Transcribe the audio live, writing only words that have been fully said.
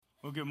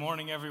Well, good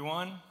morning,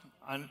 everyone.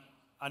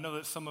 I know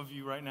that some of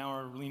you right now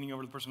are leaning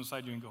over to the person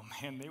beside you and go,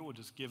 man, they will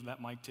just give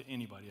that mic to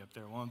anybody up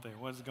there, won't they?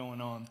 What's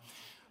going on?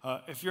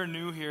 If you're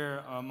new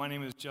here, my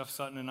name is Jeff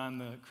Sutton, and I'm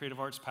the creative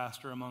arts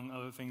pastor, among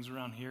other things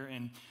around here.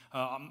 And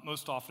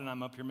most often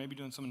I'm up here maybe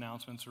doing some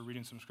announcements or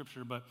reading some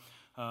scripture, but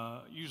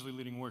usually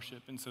leading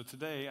worship. And so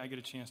today I get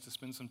a chance to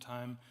spend some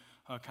time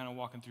kind of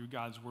walking through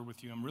God's Word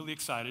with you. I'm really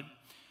excited.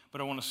 But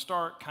I want to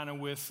start kind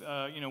of with,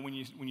 when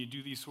you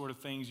do these sort of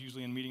things,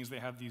 usually in meetings they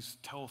have these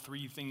tell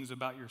 3 things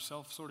about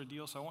yourself sort of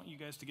deal. So I want you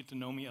guys to get to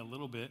know me a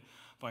little bit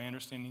by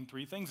understanding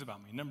 3 things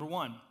about me. Number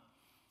 1,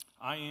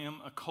 I am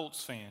a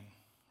Colts fan,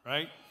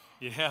 right?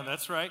 Yeah,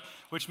 that's right.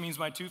 Which means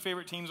my 2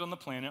 favorite teams on the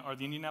planet are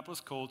the Indianapolis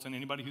Colts and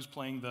anybody who's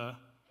playing the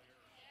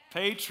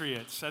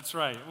Patriots. That's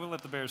right. We'll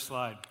let the Bears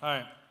slide. All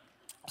right.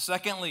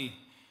 Secondly,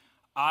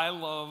 I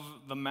love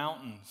the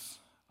mountains.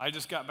 I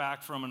just got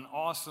back from an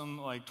awesome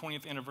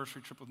 20th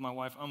anniversary trip with my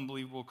wife,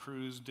 unbelievable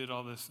cruise, did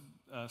all this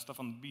stuff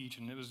on the beach,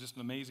 and it was just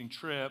an amazing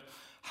trip.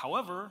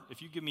 However,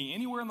 if you give me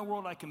anywhere in the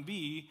world I can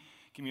be,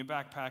 give me a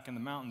backpack in the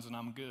mountains and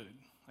I'm good.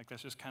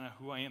 That's just kind of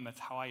who I am. That's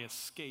how I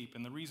escape.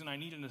 And the reason I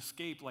need an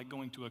escape, like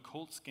going to a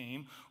Colts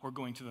game or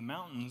going to the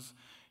mountains,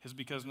 is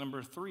because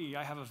number 3,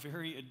 I have a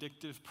very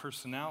addictive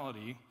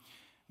personality,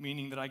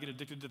 meaning that I get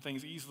addicted to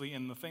things easily,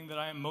 and the thing that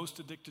I am most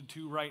addicted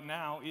to right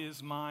now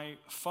is my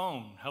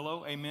phone.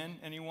 Hello? Amen?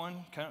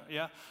 Anyone?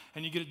 Yeah?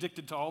 And you get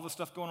addicted to all the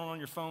stuff going on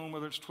your phone,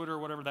 whether it's Twitter or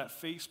whatever, that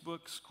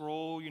Facebook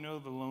scroll,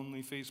 the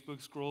lonely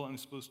Facebook scroll. I'm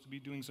supposed to be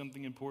doing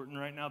something important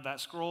right now, that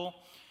scroll.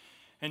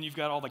 And you've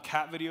got all the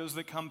cat videos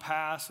that come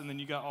past, and then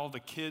you got all the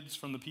kids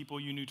from the people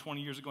you knew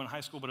 20 years ago in high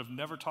school but have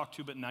never talked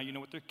to, but now you know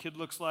what their kid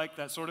looks like,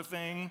 that sort of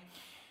thing.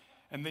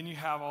 And then you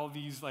have all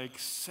these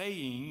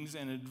sayings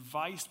and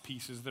advice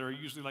pieces that are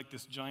usually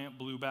this giant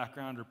blue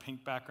background or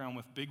pink background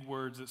with big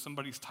words that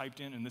somebody's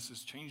typed in, and this has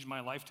changed my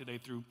life today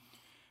through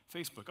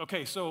Facebook.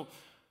 Okay, so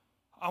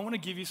I want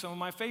to give you some of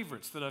my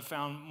favorites that I've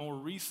found more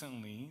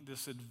recently,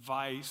 this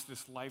advice,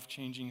 this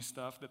life-changing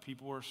stuff that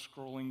people are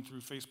scrolling through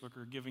Facebook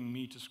or giving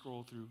me to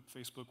scroll through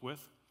Facebook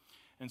with.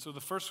 And so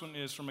the first one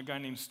is from a guy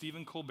named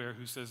Stephen Colbert,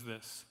 who says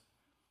this: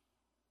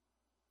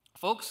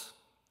 folks,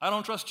 I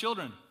don't trust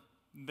children.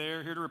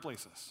 They're here to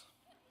replace us.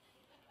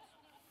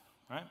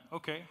 Right?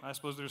 Okay, I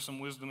suppose there's some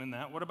wisdom in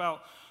that. What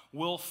about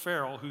Will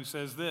Ferrell, who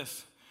says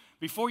this: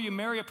 before you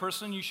marry a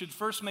person, you should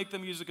first make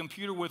them use a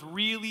computer with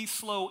really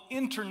slow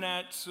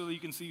internet so that you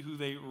can see who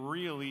they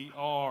really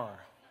are.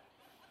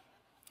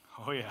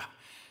 Oh yeah,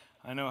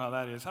 I know how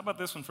that is. How about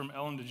this one from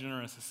Ellen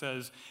DeGeneres? It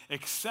says,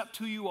 accept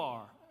who you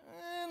are,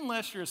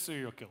 unless you're a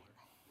serial killer.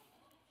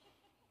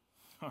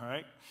 All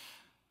right?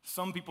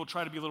 Some people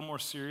try to be a little more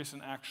serious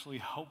and actually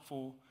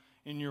helpful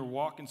in your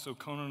walk, and so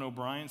Conan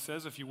O'Brien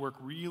says, if you work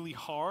really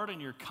hard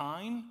and you're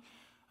kind,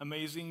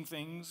 amazing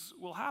things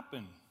will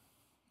happen.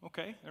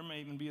 Okay, there may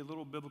even be a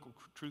little biblical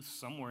truth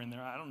somewhere in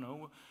there. I don't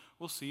know.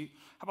 We'll see.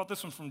 How about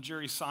this one from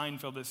Jerry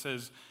Seinfeld that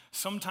says,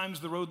 sometimes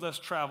the road less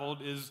traveled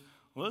is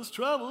less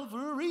traveled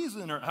for a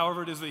reason, or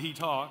however it is that he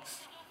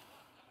talks.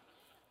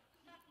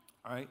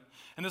 All right,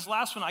 and this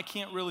last one I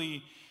can't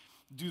really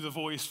do the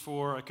voice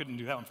for. I couldn't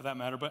do that one for that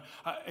matter, but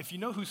if you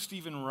know who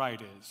Stephen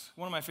Wright is,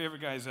 one of my favorite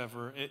guys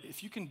ever,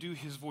 if you can do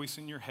his voice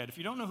in your head, if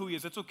you don't know who he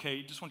is, that's okay.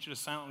 I just want you to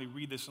silently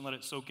read this and let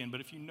it soak in.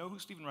 But if you know who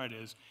Stephen Wright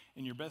is,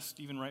 in your best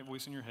Stephen Wright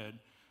voice in your head,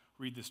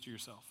 read this to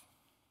yourself.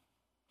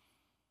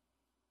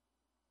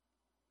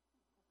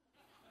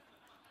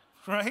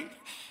 Right?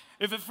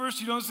 If at first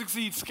you don't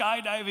succeed,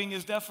 skydiving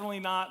is definitely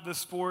not the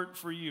sport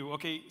for you.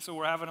 Okay, so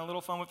we're having a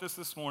little fun with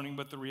this morning,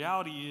 but the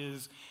reality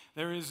is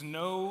there is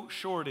no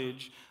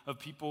shortage of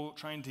people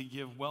trying to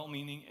give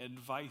well-meaning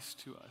advice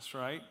to us,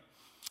 right?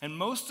 And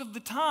most of the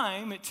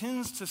time, it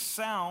tends to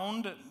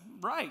sound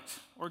right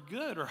or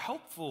good or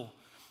helpful.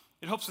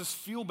 It helps us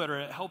feel better.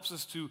 It helps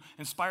us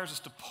inspires us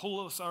to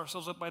pull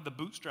ourselves up by the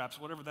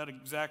bootstraps, whatever that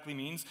exactly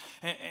means,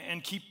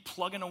 and keep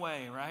plugging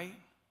away, right?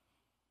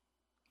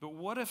 But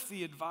what if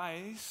the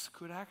advice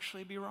could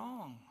actually be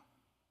wrong?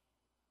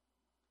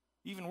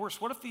 Even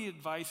worse, what if the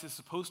advice is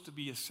supposed to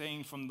be a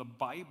saying from the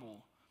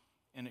Bible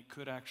and it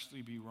could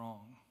actually be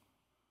wrong?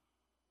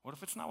 What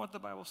if it's not what the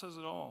Bible says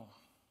at all?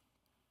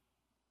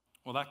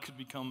 Well, that could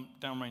become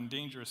downright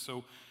dangerous.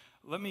 So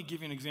let me give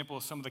you an example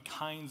of some of the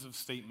kinds of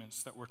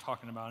statements that we're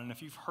talking about. And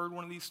if you've heard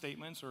one of these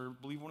statements or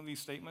believe one of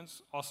these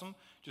statements, awesome,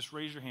 just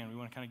raise your hand. We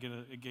want to kind of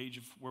get a gauge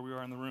of where we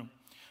are in the room.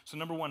 So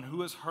number 1,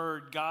 who has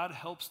heard God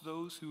helps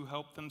those who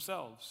help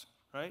themselves,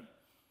 right?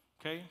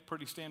 Okay,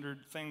 pretty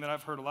standard thing that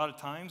I've heard a lot of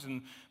times,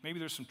 and maybe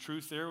there's some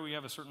truth there. We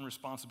have a certain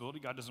responsibility.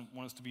 God doesn't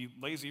want us to be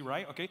lazy,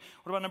 right? Okay,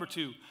 what about number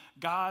 2?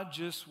 God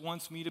just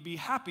wants me to be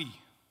happy,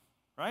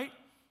 right?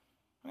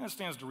 I mean, that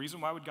stands to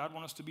reason. Why would God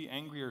want us to be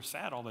angry or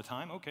sad all the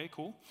time? Okay,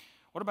 cool.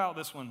 What about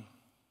this one?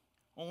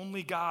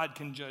 Only God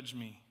can judge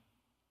me.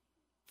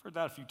 I've heard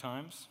that a few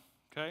times,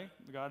 okay?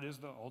 God is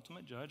the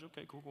ultimate judge.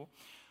 Okay, cool.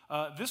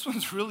 This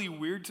one's really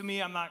weird to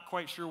me. I'm not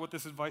quite sure what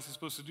this advice is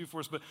supposed to do for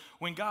us, but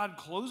when God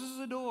closes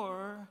a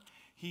door,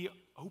 he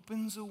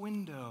opens a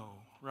window,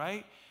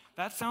 right?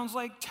 that sounds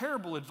like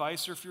terrible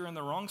advice, or if you're in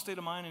the wrong state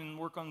of mind and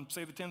work on,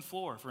 say, the 10th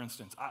floor, for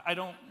instance. I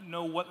don't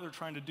know what they're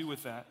trying to do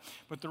with that.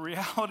 But the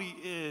reality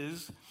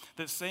is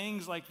that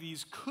sayings like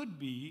these could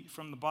be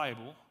from the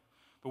Bible,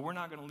 but we're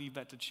not going to leave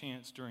that to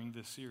chance during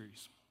this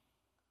series.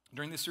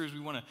 During this series, we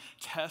want to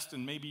test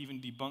and maybe even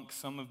debunk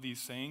some of these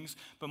sayings,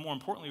 but more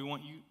importantly, we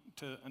want you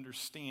to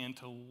understand,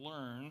 to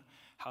learn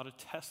how to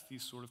test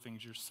these sort of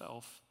things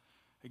yourself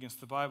against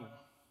the Bible.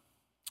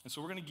 And so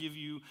we're going to give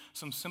you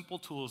some simple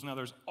tools. Now,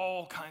 there's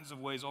all kinds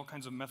of ways, all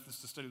kinds of methods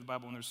to study the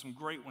Bible, and there's some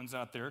great ones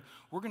out there.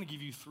 We're going to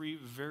give you 3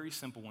 very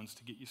simple ones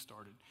to get you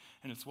started,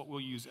 and it's what we'll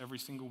use every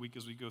single week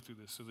as we go through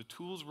this. So the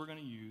tools we're going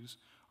to use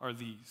are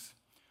these.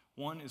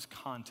 One is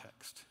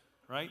context,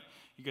 right?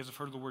 You guys have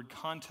heard of the word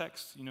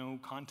context. You know,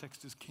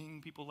 context is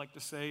king, people like to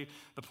say.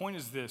 The point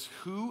is this: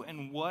 who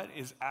and what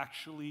is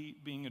actually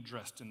being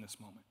addressed in this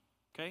moment,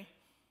 okay?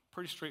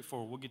 Pretty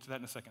straightforward. We'll get to that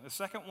in a second. The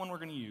second one we're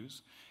going to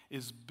use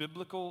is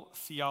biblical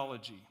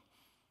theology.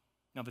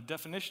 Now, the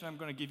definition I'm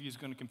going to give you is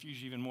going to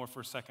confuse you even more for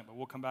a second, but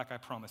we'll come back, I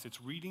promise.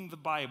 It's reading the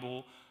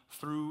Bible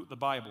through the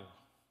Bible.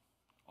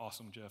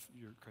 Awesome, Jeff.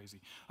 You're crazy.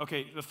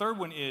 Okay, the third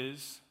one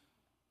is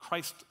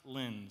Christ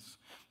lens.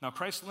 Now,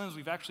 Christ lens,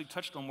 we've actually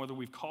touched on whether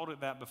we've called it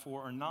that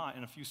before or not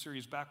in a few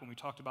series back when we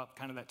talked about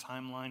kind of that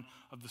timeline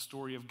of the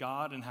story of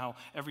God and how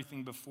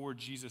everything before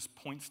Jesus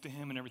points to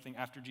him and everything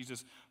after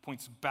Jesus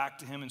points back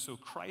to him. And so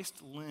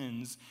Christ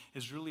lens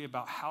is really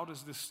about how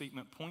does this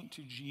statement point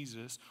to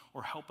Jesus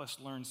or help us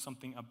learn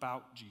something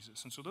about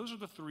Jesus. And so those are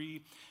the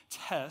 3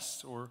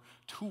 tests or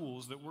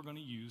tools that we're going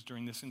to use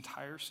during this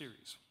entire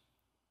series.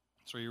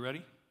 So are you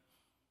ready?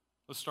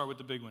 Let's start with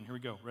the big one. Here we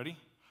go. Ready?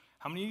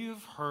 How many of you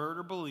have heard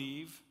or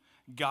believe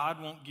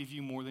God won't give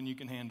you more than you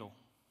can handle?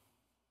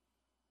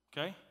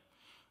 Okay?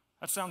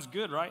 That sounds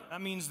good, right?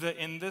 That means that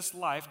in this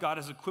life, God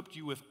has equipped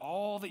you with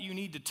all that you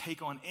need to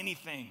take on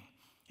anything.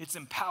 It's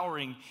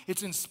empowering.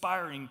 It's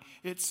inspiring.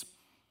 It's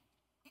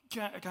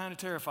kind of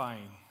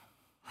terrifying,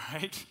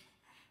 right?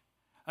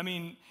 I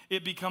mean,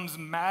 it becomes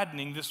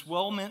maddening. This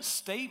well-meant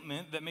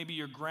statement that maybe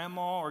your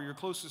grandma or your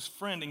closest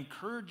friend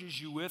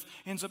encourages you with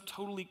ends up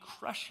totally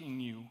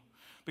crushing you.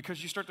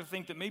 Because you start to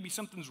think that maybe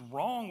something's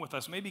wrong with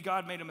us. Maybe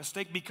God made a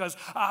mistake because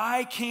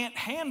I can't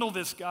handle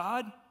this,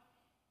 God.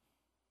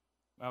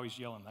 Wow, he's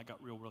yelling. That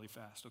got real really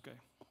fast. Okay,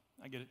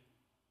 I get it.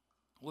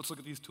 Let's look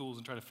at these tools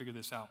and try to figure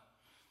this out.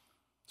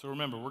 So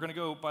remember, we're going to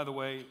go, by the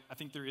way, I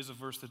think there is a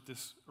verse that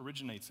this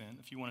originates in.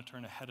 If you want to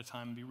turn ahead of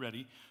time and be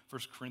ready,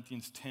 1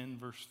 Corinthians 10,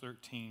 verse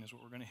 13 is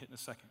what we're going to hit in a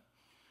second.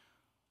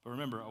 But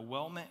remember, a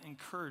well-meant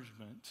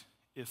encouragement,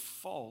 if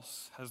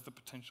false, has the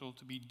potential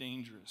to be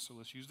dangerous. So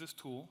let's use this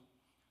tool,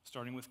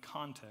 starting with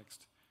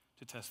context,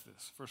 to test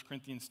this. 1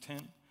 Corinthians 10,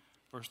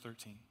 verse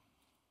 13.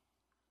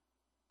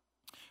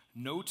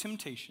 No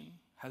temptation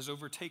has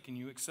overtaken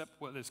you except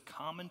what is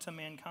common to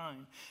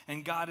mankind.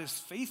 And God is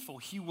faithful.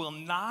 He will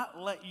not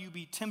let you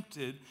be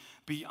tempted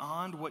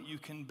beyond what you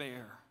can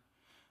bear.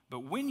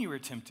 But when you are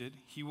tempted,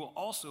 he will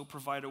also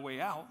provide a way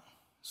out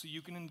so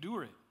you can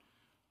endure it.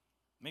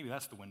 Maybe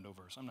that's the window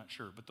verse. I'm not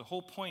sure. But the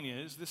whole point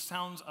is, this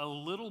sounds a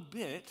little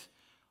bit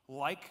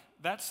like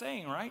that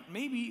saying, right?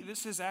 Maybe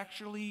this is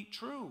actually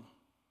true.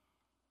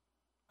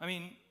 I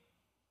mean,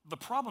 the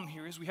problem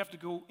here is we have to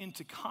go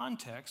into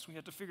context. We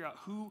have to figure out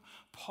who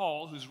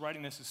Paul, who's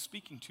writing this, is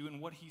speaking to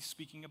and what he's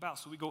speaking about.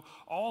 So we go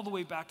all the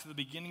way back to the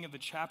beginning of the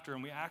chapter,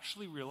 and we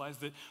actually realize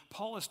that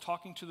Paul is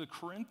talking to the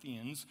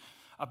Corinthians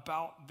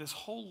about this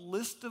whole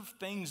list of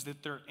things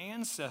that their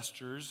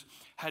ancestors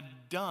had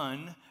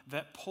done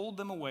that pulled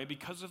them away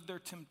because of their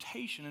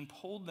temptation and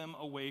pulled them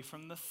away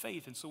from the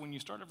faith. And so when you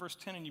start at verse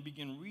 10 and you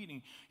begin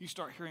reading, you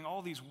start hearing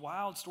all these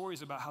wild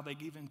stories about how they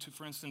gave into,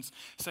 for instance,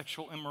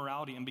 sexual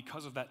immorality. And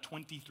because of that,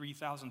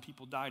 23,000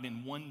 people died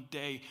in one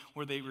day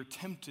where they were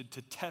tempted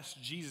to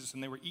test Jesus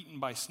and they were eaten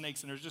by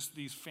snakes. And there's just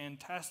these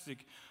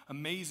fantastic,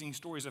 amazing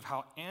stories of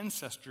how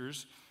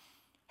ancestors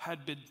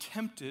had been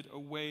tempted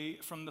away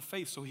from the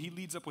faith. So he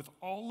leads up with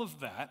all of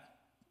that.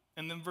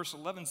 And then verse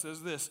 11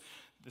 says this.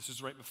 This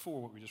is right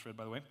before what we just read,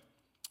 by the way.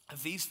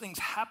 These things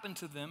happened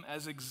to them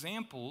as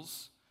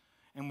examples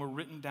and were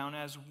written down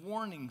as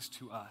warnings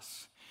to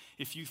us.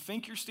 If you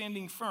think you're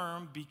standing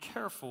firm, be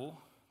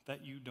careful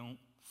that you don't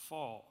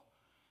fall.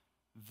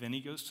 Then he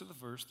goes to the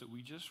verse that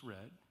we just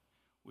read,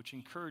 which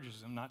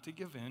encourages them not to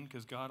give in,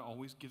 because God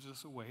always gives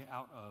us a way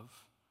out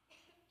of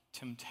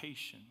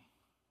temptation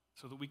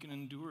so that we can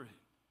endure it.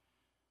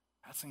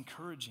 That's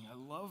encouraging. I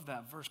love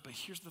that verse. But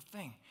here's the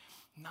thing.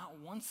 Not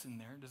once in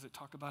there does it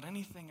talk about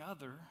anything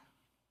other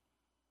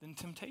than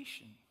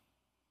temptation.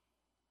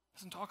 It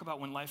doesn't talk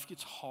about when life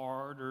gets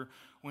hard or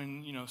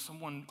when,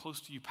 someone close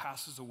to you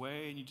passes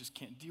away and you just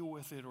can't deal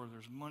with it, or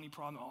there's money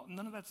problem.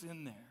 None of that's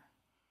in there.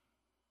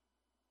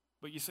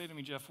 But you say to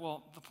me, Jeff,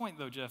 well, the point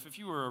though, Jeff, if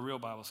you were a real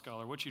Bible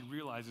scholar, what you'd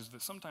realize is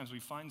that sometimes we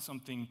find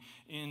something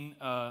in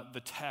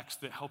the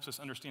text that helps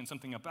us understand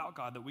something about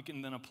God that we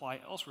can then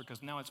apply elsewhere,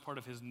 because now it's part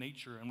of his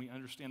nature and we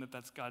understand that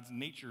that's God's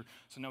nature.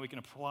 So now we can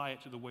apply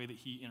it to the way that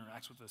he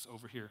interacts with us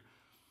over here.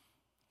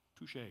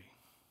 Touché.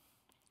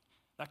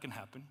 That can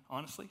happen,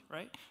 honestly,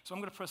 right? So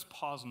I'm going to press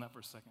pause on that for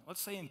a second. Let's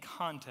say in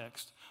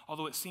context,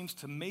 although it seems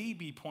to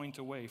maybe point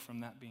away from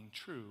that being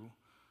true,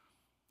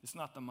 it's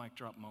not the mic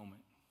drop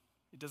moment.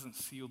 It doesn't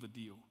seal the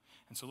deal.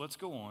 And so let's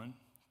go on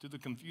to the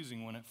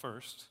confusing one at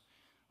first,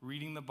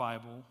 reading the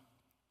Bible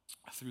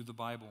through the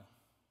Bible.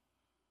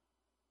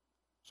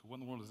 So what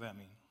in the world does that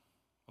mean?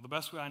 Well, the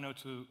best way I know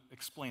to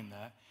explain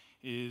that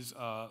is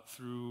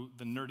through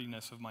the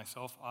nerdiness of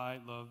myself. I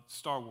love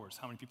Star Wars.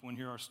 How many people in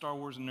here are Star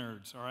Wars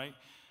nerds, all right?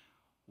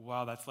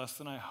 Wow, that's less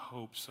than I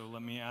hoped, so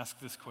let me ask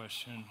this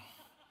question.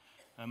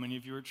 How many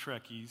of you are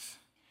Trekkies?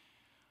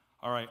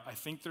 All right, I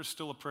think there's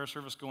still a prayer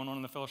service going on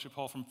in the fellowship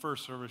hall from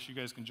first service. You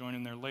guys can join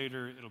in there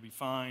later. It'll be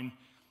fine.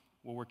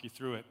 We'll work you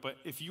through it. But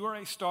if you are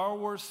a Star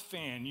Wars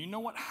fan, you know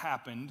what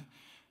happened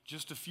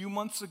just a few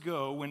months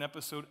ago when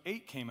Episode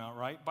 8 came out,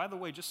 right? By the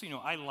way, just so you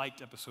know, I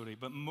liked Episode 8,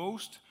 but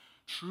most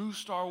true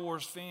Star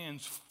Wars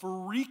fans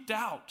freaked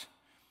out.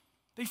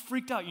 They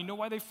freaked out. You know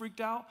why they freaked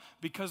out?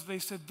 Because they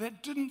said,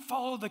 that didn't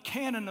follow the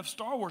canon of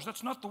Star Wars.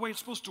 That's not the way it's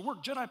supposed to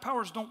work. Jedi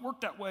powers don't work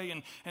that way,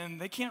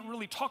 and they can't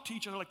really talk to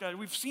each other like that.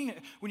 We've seen it.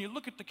 When you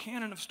look at the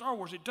canon of Star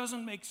Wars, it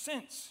doesn't make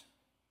sense.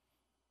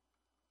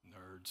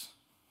 Nerds.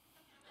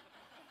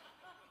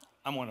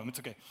 I'm one of them. It's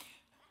okay.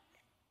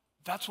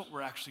 That's what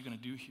we're actually going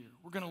to do here.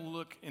 We're going to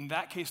look, in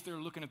that case, they're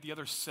looking at the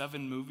other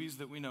 7 movies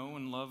that we know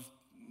and love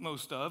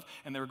most of,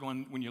 and they were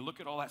going, when you look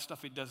at all that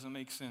stuff, it doesn't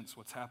make sense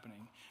what's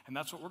happening. And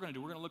that's what we're going to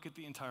do. We're going to look at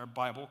the entire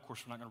Bible. Of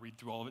course, we're not going to read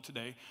through all of it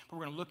today, but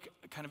we're going to look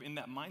kind of in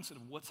that mindset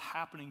of what's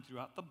happening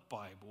throughout the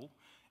Bible,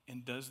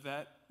 and does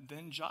that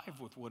then jive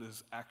with what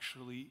is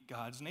actually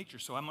God's nature?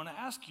 So I'm going to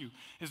ask you,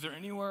 is there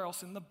anywhere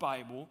else in the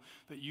Bible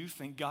that you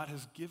think God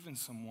has given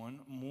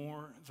someone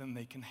more than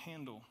they can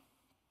handle?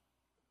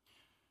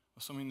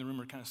 Well, some of you in the room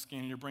are kind of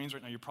scanning your brains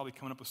right now. You're probably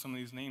coming up with some of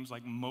these names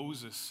like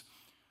Moses.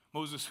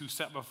 Moses, who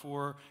sat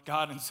before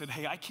God and said,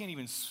 hey, I can't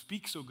even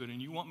speak so good,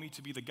 and you want me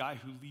to be the guy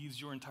who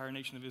leads your entire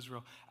nation of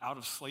Israel out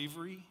of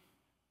slavery?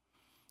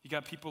 You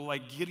got people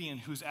like Gideon,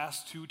 who's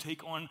asked to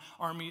take on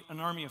an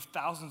army of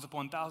thousands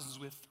upon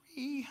thousands with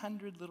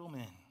 300 little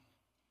men.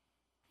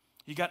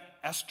 You got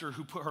Esther,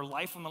 who put her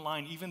life on the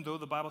line, even though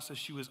the Bible says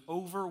she was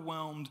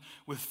overwhelmed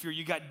with fear.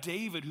 You got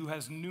David, who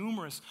has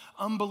numerous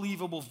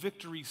unbelievable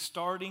victories,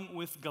 starting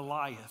with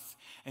Goliath.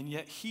 And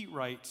yet he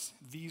writes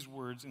these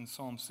words in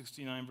Psalm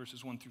 69,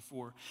 verses 1 through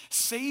 4.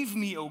 Save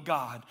me, O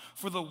God,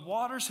 for the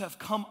waters have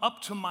come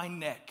up to my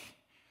neck.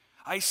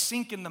 I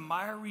sink in the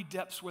miry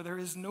depths where there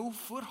is no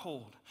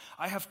foothold.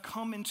 I have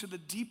come into the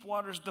deep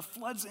waters. The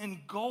floods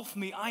engulf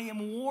me. I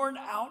am worn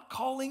out,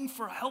 calling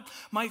for help.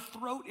 My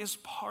throat is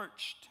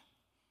parched.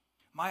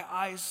 My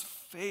eyes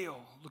fail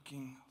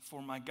looking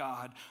for my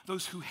God.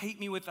 Those who hate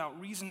me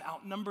without reason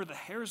outnumber the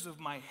hairs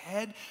of my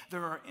head.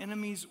 There are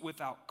enemies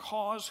without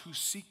cause who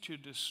seek to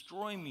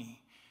destroy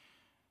me.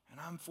 And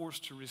I'm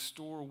forced to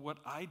restore what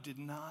I did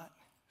not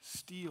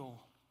steal.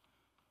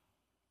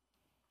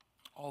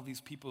 All these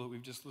people that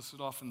we've just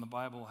listed off in the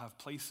Bible have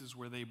places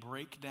where they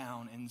break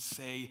down and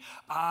say,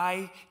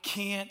 I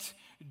can't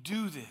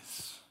do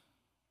this.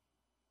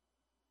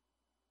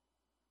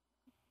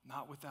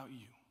 Not without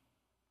you.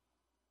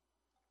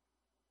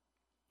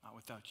 Not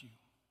without you.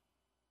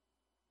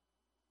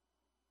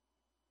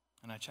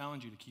 And I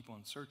challenge you to keep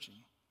on searching.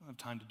 I don't have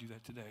time to do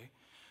that today,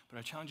 but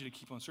I challenge you to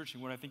keep on searching.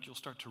 What I think you'll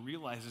start to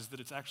realize is that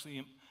it's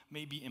actually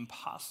maybe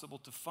impossible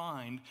to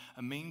find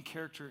a main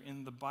character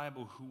in the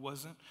Bible who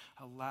wasn't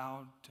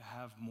allowed to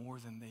have more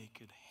than they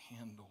could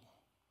handle.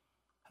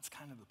 That's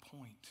kind of the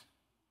point,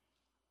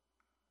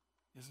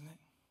 isn't it?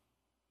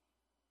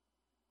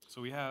 So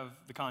we have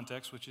the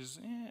context, which is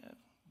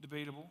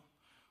debatable.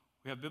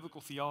 We have biblical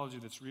theology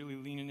that's really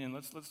leaning in.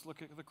 Let's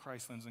look at the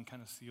Christ lens and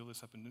kind of seal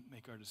this up and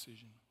make our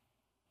decision.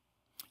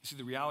 You see,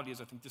 the reality is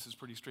I think this is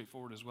pretty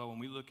straightforward as well. When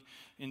we look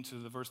into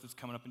the verse that's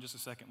coming up in just a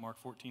second, Mark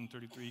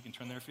 14:33, you can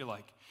turn there if you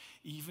like.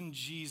 Even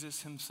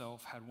Jesus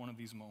himself had one of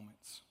these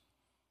moments.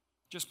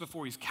 Just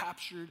before he's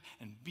captured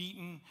and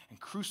beaten and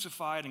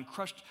crucified and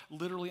crushed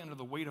literally under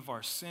the weight of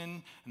our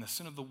sin and the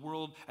sin of the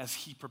world, as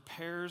he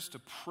prepares to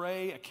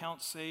pray,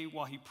 accounts say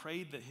while he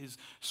prayed that his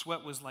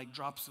sweat was like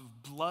drops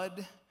of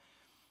blood.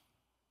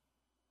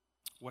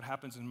 What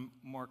happens in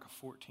Mark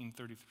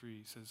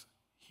 14:33 says,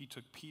 he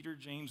took Peter,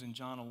 James, and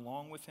John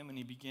along with him, and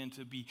he began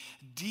to be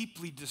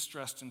deeply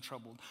distressed and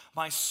troubled.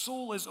 My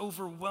soul is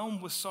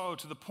overwhelmed with sorrow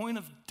to the point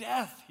of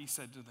death, he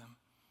said to them.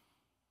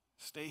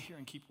 Stay here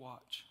and keep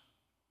watch.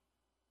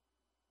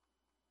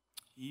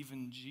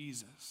 Even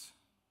Jesus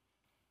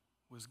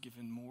was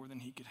given more than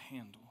he could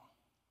handle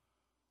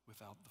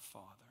without the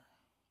Father.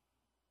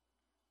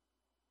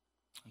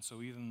 And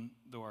so even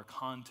though our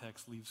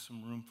context leaves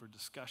some room for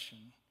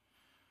discussion,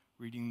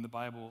 reading the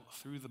Bible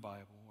through the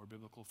Bible, or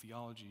biblical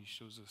theology,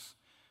 shows us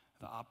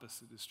the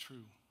opposite is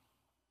true.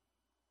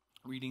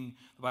 Reading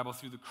the Bible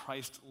through the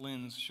Christ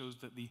lens shows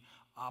that the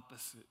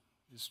opposite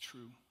is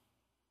true.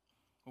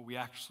 What we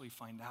actually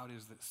find out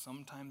is that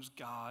sometimes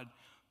God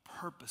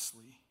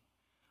purposely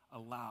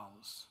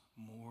allows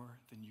more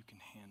than you can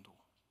handle.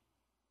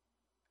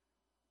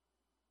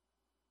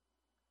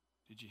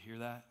 Did you hear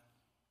that?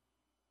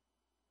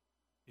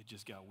 it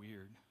just got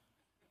weird.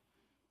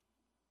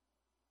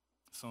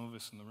 Some of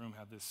us in the room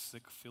have this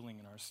sick feeling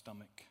in our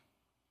stomach.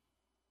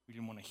 We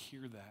didn't want to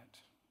hear that.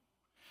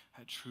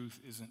 That truth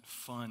isn't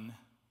fun.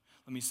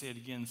 Let me say it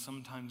again.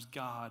 Sometimes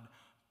God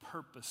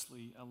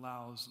purposely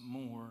allows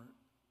more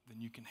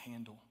than you can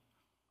handle.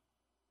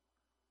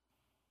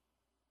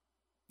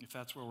 If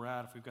that's where we're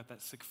at, if we've got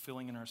that sick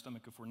feeling in our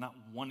stomach, if we're not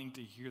wanting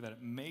to hear that,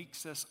 it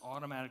makes us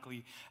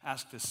automatically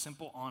ask this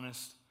simple,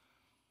 honest,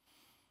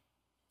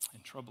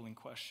 and troubling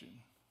question.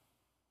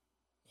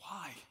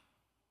 Why?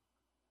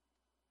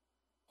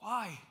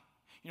 Why?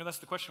 You know, that's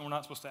the question we're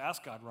not supposed to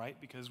ask God, right?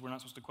 Because we're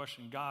not supposed to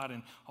question God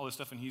and all this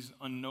stuff, and he's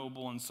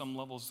unknowable on some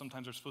levels.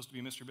 Sometimes there's supposed to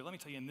be a mystery. But let me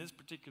tell you, in this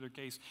particular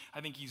case,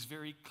 I think he's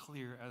very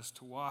clear as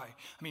to why.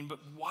 I mean, but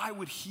why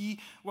would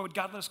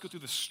God let us go through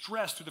the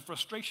stress, through the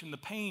frustration, the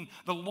pain,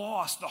 the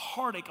loss, the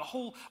heartache, a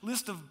whole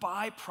list of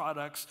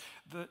byproducts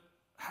that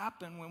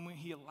happen when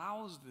he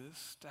allows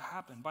this to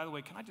happen? By the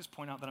way, can I just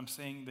point out that I'm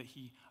saying that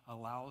he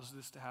allows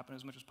this to happen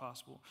as much as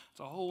possible? It's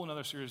a whole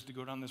another series to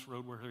go down this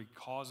road where he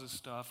causes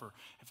stuff, or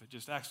if it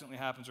just accidentally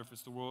happens, or if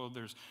it's the world,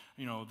 there's,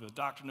 the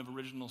doctrine of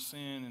original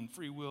sin and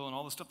free will and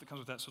all the stuff that comes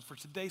with that. So for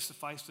today,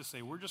 suffice to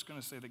say, we're just going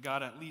to say that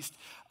God at least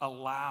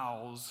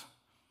allows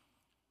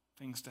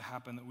things to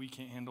happen that we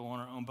can't handle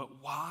on our own.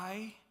 But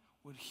why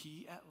would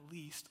he at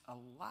least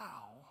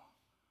allow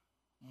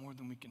more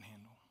than we can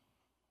handle?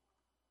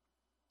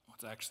 Well,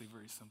 it's actually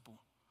very simple.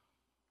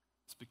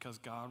 It's because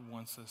God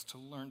wants us to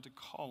learn to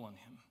call on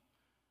him.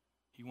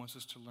 He wants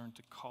us to learn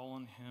to call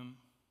on him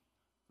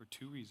for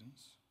two reasons.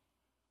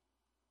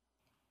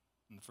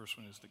 And the first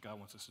one is that God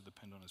wants us to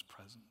depend on his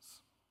presence.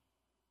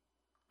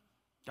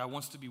 God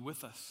wants to be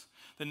with us.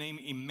 The name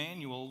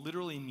Emmanuel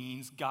literally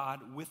means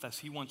God with us.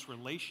 He wants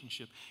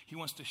relationship. He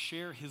wants to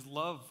share his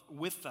love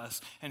with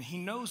us. And he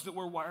knows that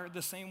we're wired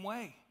the same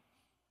way.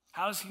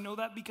 How does he know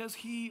that? Because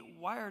he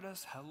wired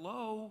us.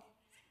 Hello.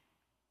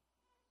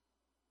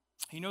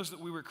 He knows that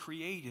we were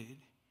created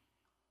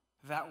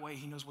that way.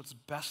 He knows what's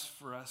best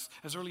for us.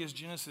 As early as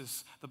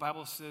Genesis, the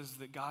Bible says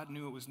that God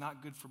knew it was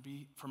not good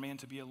for man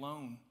to be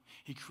alone.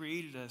 He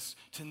created us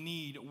to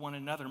need one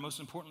another.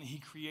 Most importantly, he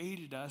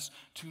created us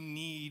to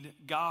need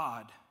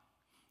God.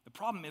 The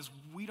problem is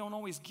we don't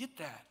always get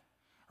that,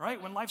 right?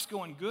 When life's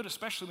going good,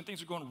 especially when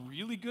things are going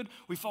really good,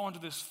 we fall into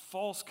this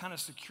false kind of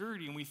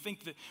security, and we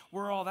think that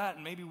we're all that,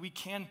 and maybe we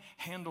can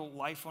handle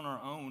life on our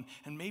own,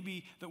 and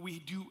maybe that we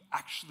do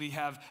actually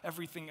have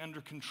everything under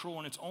control.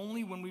 And it's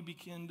only when we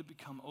begin to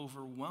become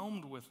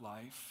overwhelmed with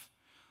life,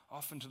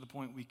 often to the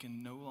point we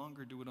can no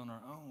longer do it on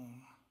our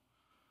own,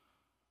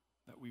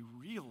 that we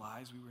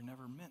realize we were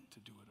never meant to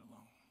do it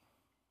alone.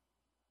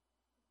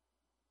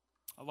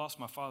 I lost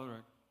my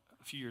father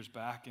a few years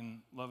back,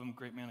 and love him,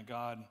 great man of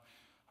God.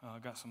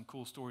 Got some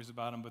cool stories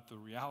about him, but the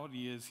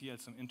reality is he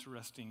had some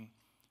interesting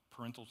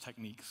parental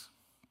techniques.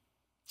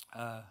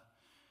 I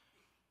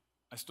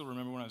still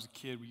remember when I was a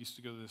kid, we used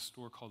to go to this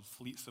store called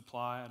Fleet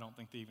Supply. I don't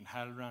think they even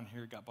had it around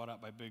here. It got bought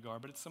out by Big R,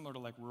 but it's similar to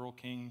like Rural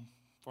King,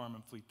 Farm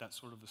and Fleet, that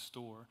sort of a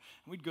store.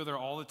 And we'd go there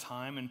all the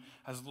time, and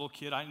as a little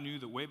kid, I knew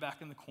that way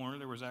back in the corner,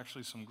 there was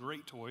actually some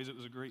great toys. It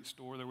was a great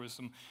store. There was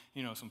some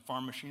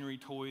farm machinery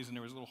toys, and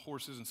there was little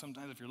horses, and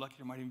sometimes if you're lucky,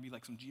 there might even be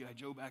like some G.I.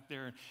 Joe back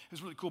there. And it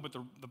was really cool, but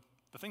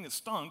the thing that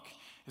stunk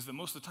is that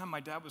most of the time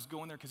my dad was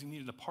going there because he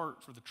needed a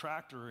part for the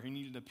tractor, or he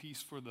needed a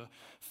piece for the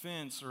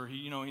fence, or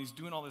he's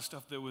doing all this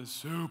stuff that was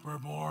super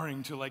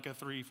boring to like a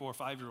 3, 4,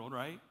 5-year-old,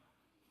 right?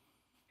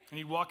 And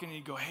he'd walk in and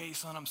he'd go, "Hey,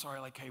 son, I'm sorry.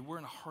 Like, hey, we're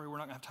in a hurry. We're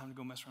not going to have time to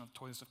go mess around with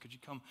toys and stuff. Could you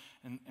come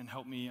and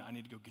help me? I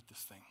need to go get this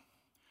thing."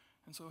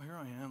 And so here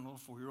I am, little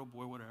 4-year-old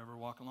boy, whatever,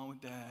 walking along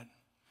with Dad.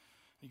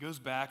 He goes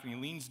back and he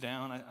leans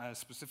down. I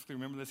specifically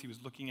remember this. He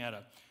was looking at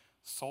a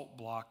salt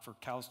block for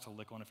cows to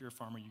lick on. If you're a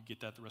farmer, you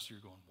get that. The rest of you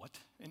are going, "What?"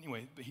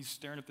 Anyway, but he's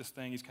staring at this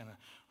thing. He's kind of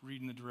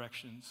reading the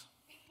directions.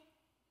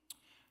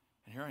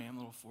 And here I am,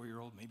 little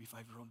 4-year-old, maybe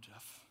 5-year-old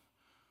Jeff.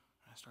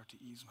 And I start to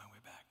ease my way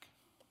back.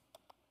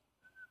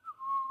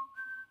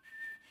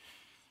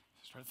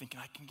 I started thinking,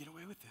 I can get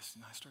away with this.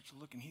 And I start to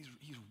look, and he's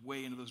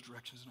way into those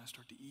directions, and I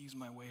start to ease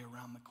my way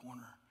around the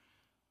corner.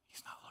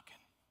 He's not looking.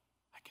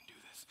 I can do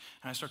this.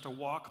 And I start to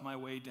walk my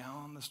way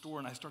down the store,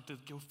 and I start to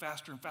go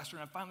faster and faster,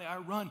 and finally I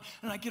run,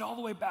 and I get all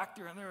the way back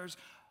there, and there's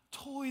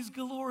toys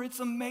galore.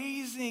 It's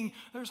amazing.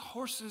 There's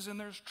horses, and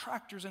there's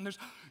tractors, and there's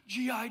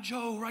G.I.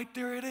 Joe. Right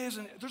there it is,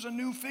 and there's a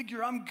new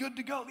figure. I'm good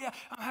to go. Yeah,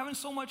 I'm having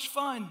so much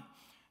fun.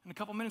 And a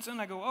couple minutes in,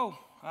 I go, "Oh,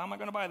 how am I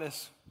going to buy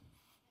this?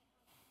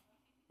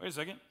 Wait a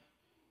second.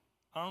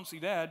 I don't see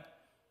Dad.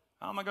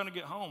 How am I going to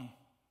get home?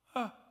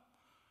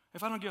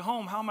 If I don't get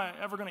home, how am I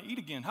ever going to eat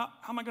again? How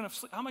am I going to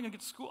sleep? How am I going to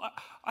get to school?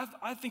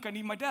 I think I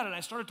need my dad." And I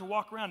started to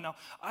walk around. Now,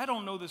 I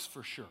don't know this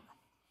for sure,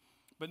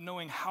 but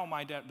knowing how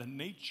my dad, the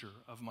nature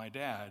of my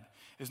dad,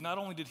 is not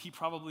only did he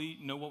probably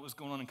know what was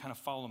going on and kind of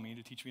follow me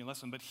to teach me a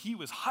lesson, but he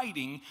was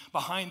hiding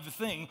behind the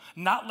thing,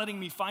 not letting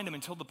me find him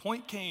until the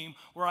point came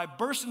where I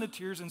burst into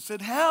tears and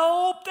said,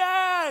 "Help,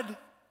 Dad!"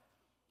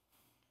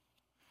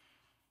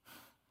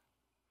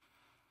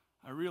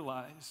 I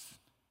realized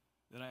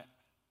that I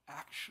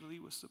actually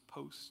was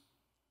supposed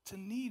to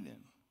need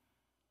him.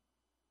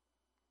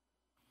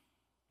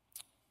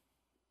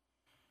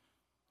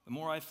 the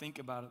more I think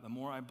about it, the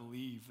more I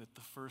believe that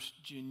the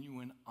first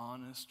genuine,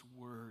 honest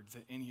words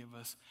that any of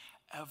us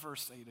ever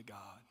say to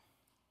God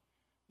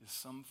is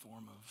some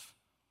form of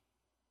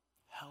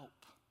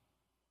help.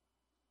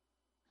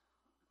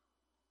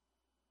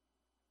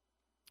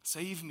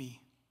 Save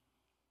me.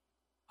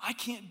 I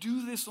can't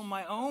do this on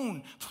my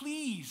own.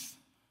 Please.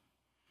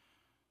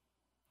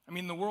 I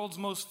mean, the world's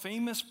most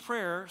famous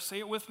prayer, say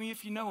it with me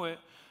if you know it.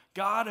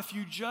 God, if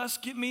you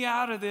just get me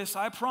out of this,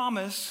 I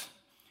promise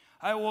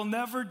I will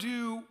never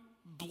do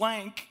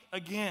blank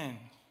again.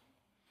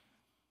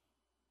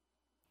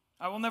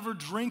 I will never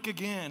drink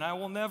again. I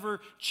will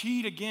never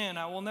cheat again.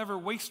 I will never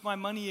waste my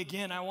money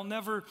again. I will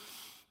never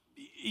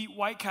eat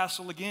White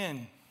Castle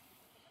again.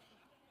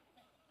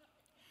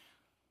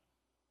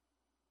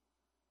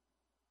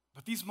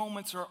 But these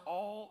moments are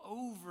all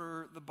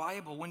over the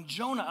Bible. When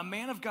Jonah, a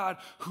man of God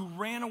who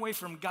ran away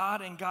from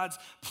God and God's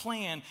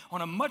plan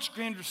on a much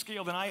grander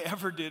scale than I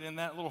ever did in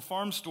that little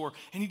farm store,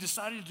 and he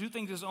decided to do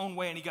things his own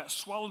way, and he got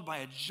swallowed by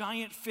a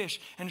giant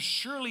fish, and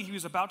surely he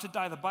was about to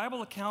die. The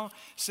Bible account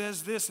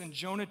says this in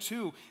Jonah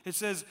 2. It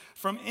says,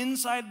 from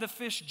inside the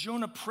fish,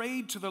 Jonah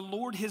prayed to the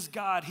Lord his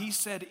God. He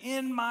said,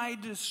 in my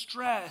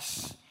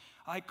distress,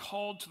 I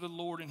called to the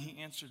Lord and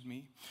he answered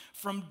me.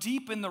 From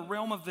deep in the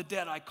realm of the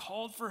dead, I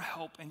called for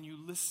help and you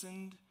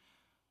listened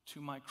to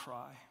my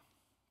cry.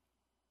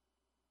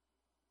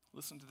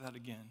 Listen to that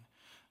again.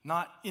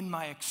 Not in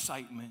my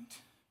excitement,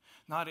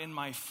 not in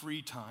my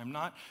free time,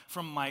 not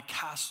from my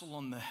castle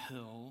on the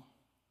hill.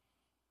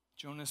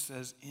 Jonah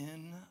says,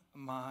 in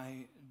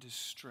my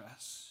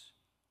distress.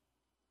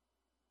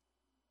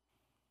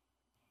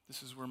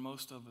 This is where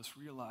most of us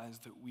realize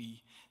that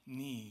we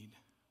need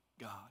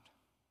God.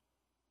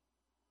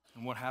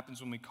 And what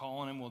happens when we call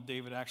on him? Well,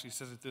 David actually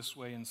says it this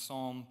way in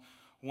Psalm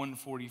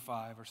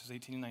 145, verses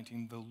 18 and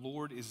 19. The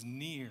Lord is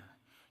near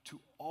to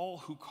all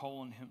who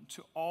call on him,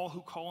 to all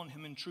who call on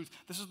him in truth.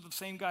 This is the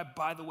same guy,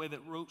 by the way,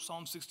 that wrote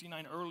Psalm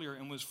 69 earlier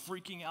and was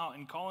freaking out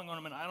and calling on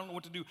him, and I don't know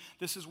what to do.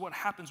 This is what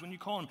happens when you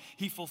call him.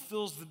 He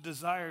fulfills the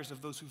desires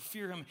of those who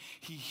fear him.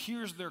 He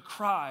hears their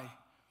cry,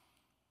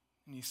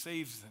 and he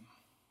saves them.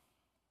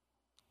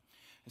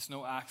 It's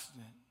no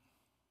accident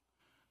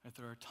that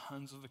there are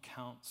tons of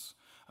accounts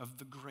of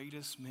the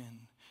greatest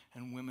men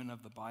and women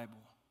of the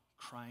Bible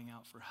crying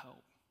out for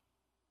help.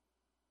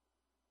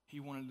 He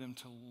wanted them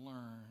to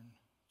learn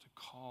to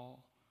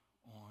call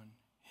on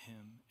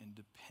him and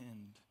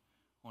depend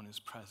on his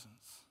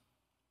presence.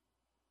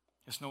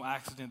 It's no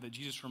accident that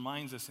Jesus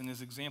reminds us in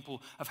his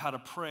example of how to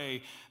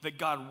pray that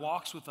God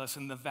walks with us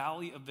in the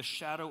valley of the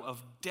shadow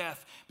of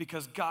death,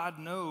 because God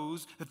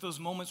knows that those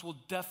moments will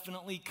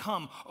definitely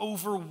come.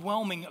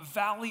 Overwhelming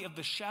valley of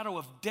the shadow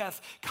of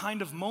death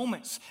kind of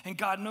moments. And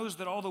God knows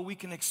that although we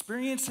can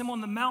experience him on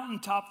the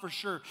mountaintop for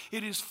sure,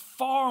 it is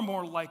far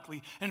more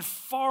likely and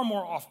far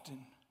more often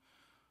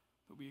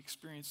that we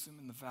experience him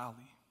in the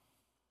valley,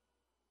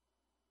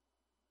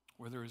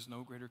 where there is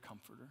no greater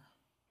comforter,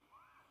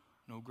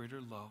 no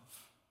greater love,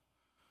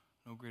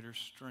 no greater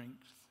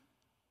strength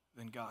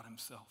than God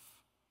himself.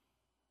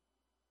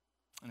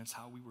 And it's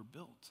how we were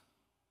built,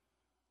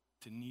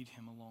 to need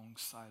him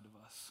alongside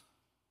of us.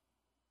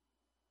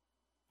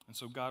 And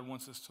so God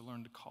wants us to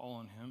learn to call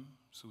on him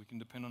so we can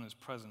depend on his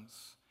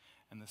presence.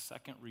 And the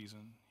second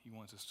reason he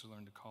wants us to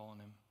learn to call on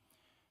him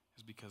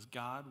is because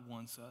God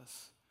wants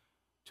us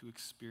to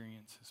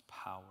experience his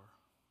power.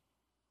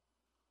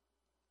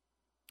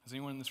 Has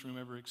anyone in this room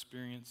ever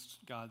experienced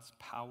God's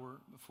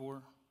power before?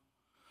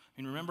 I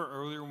mean, remember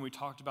earlier when we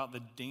talked about the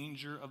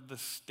danger of the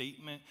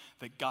statement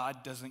that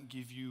God doesn't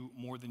give you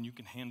more than you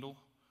can handle?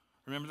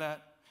 Remember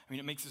that? I mean,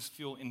 it makes us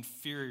feel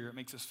inferior. It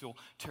makes us feel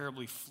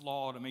terribly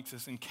flawed. It makes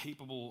us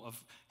incapable of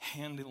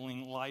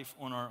handling life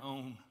on our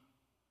own.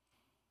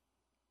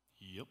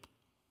 Yep.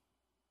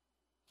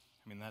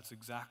 I mean, that's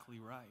exactly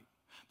right.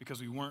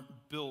 Because we weren't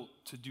built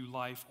to do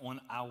life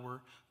on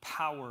our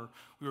power.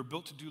 We were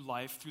built to do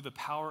life through the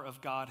power of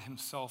God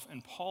himself.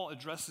 And Paul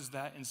addresses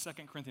that in 2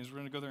 Corinthians. We're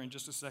going to go there in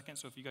just a second.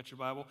 So if you got your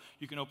Bible,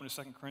 you can open to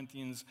 2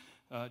 Corinthians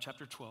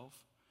chapter 12.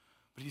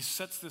 But he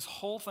sets this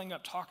whole thing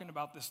up talking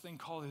about this thing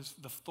called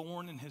the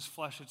thorn in his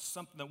flesh. It's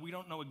something that we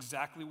don't know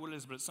exactly what it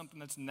is, but it's something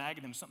that's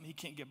nagging him, something he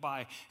can't get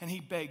by. And he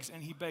begs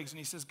and he begs and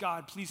he says,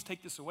 God, please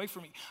take this away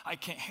from me. I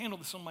can't handle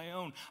this on my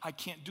own. I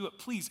can't do it.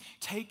 Please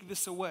take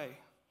this away.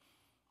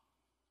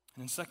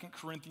 And in 2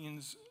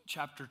 Corinthians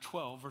chapter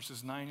 12,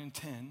 verses 9 and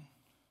 10,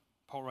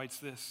 Paul writes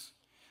this,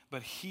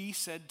 but he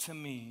said to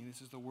me,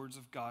 this is the words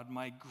of God,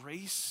 my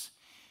grace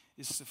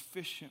is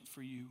sufficient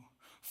for you,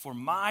 for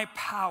my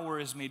power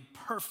is made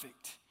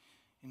perfect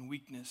in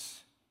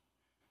weakness.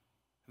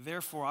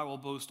 Therefore, I will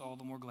boast all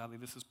the more gladly.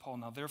 This is Paul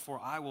now.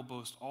 Therefore, I will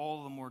boast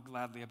all the more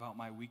gladly about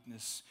my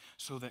weakness,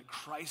 so that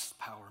Christ's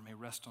power may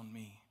rest on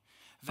me.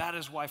 That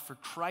is why, for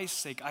Christ's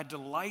sake, I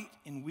delight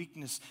in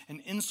weakness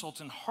and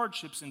insults and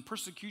hardships and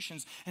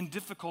persecutions and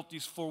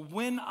difficulties. For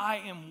when I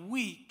am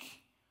weak,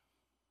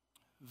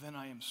 then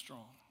I am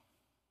strong.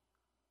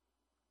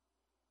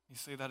 You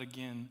say that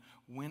again.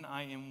 When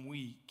I am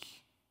weak,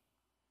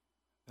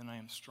 then I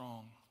am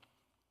strong.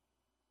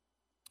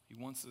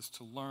 He wants us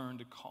to learn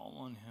to call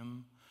on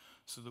him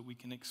so that we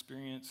can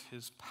experience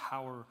his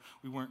power.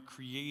 We weren't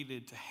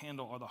created to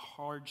handle all the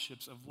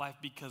hardships of life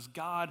because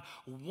God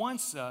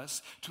wants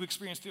us to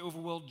experience the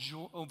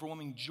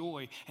overwhelming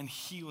joy and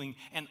healing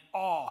and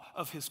awe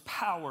of his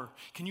power.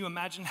 Can you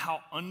imagine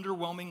how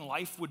underwhelming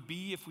life would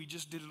be if we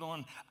just did it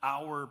on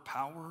our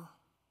power?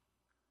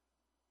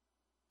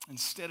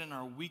 Instead, in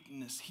our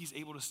weakness, he's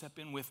able to step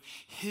in with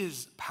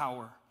his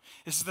power.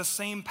 It's the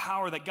same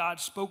power that God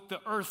spoke the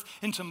earth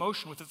into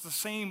motion with. It's the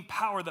same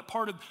power that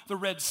parted the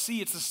Red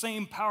Sea. It's the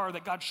same power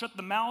that God shut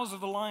the mouths of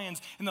the lions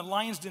in the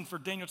lion's den for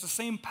Daniel. It's the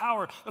same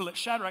power that let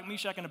Shadrach,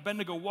 Meshach, and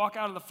Abednego walk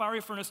out of the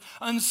fiery furnace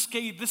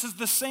unscathed. This is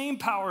the same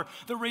power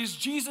that raised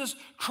Jesus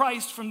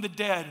Christ from the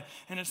dead,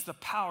 and it's the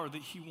power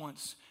that he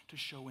wants to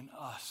show in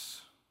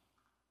us.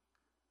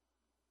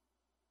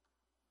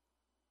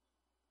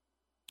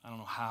 I don't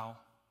know how.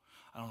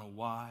 I don't know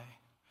why,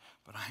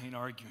 but I ain't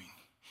arguing.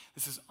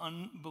 This is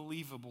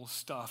unbelievable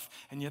stuff,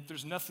 and yet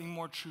there's nothing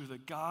more true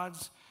that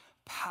God's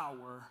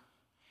power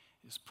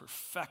is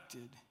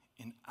perfected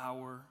in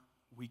our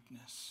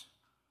weakness.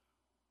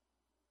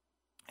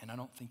 And I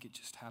don't think it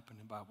just happened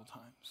in Bible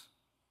times.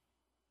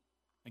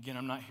 Again,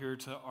 I'm not here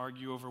to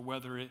argue over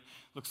whether it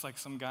looks like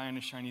some guy in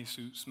a shiny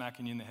suit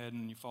smacking you in the head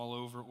and you fall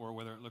over, or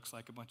whether it looks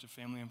like a bunch of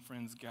family and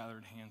friends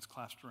gathered, hands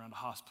clasped around a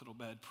hospital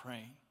bed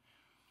praying.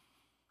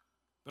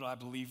 But I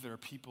believe there are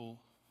people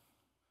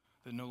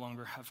that no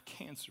longer have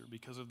cancer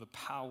because of the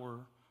power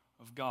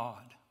of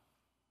God.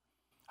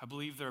 I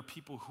believe there are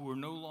people who are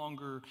no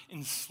longer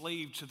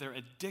enslaved to their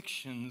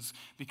addictions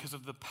because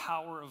of the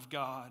power of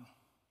God.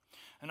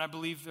 And I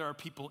believe there are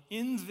people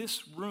in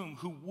this room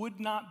who would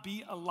not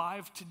be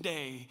alive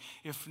today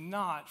if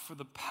not for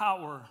the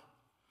power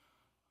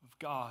of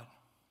God.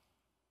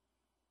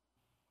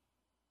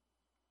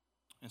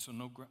 And so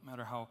no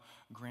matter how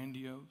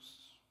grandiose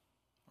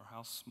or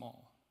how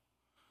small,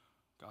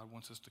 God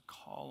wants us to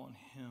call on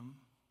him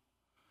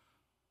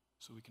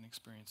so we can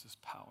experience his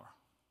power.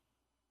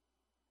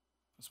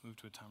 Let's move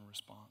to a time of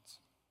response.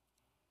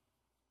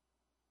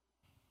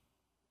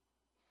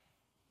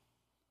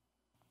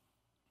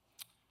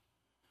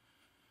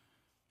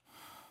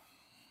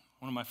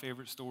 One of my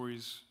favorite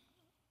stories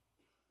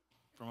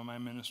from my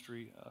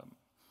ministry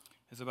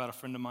is about a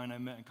friend of mine I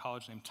met in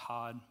college named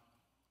Todd.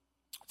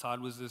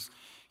 Todd was this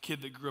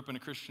kid that grew up in a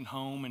Christian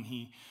home, and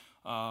he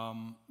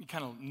kind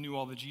of knew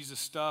all the Jesus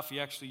stuff. He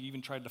actually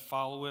even tried to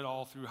follow it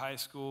all through high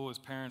school. His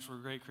parents were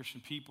great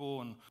Christian people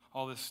and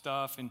all this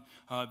stuff. And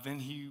then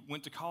he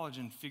went to college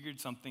and figured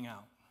something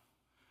out.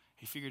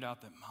 He figured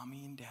out that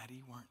mommy and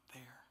daddy weren't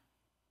there.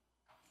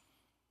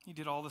 He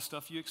did all the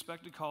stuff you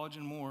expect at college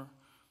and more.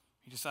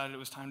 He decided it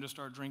was time to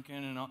start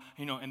drinking,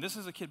 and this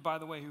is a kid, by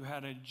the way, who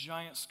had a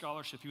giant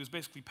scholarship. He was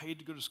basically paid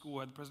to go to school,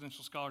 had the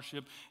presidential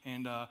scholarship,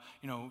 and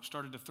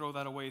started to throw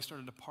that away,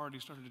 started to party,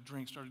 started to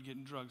drink, started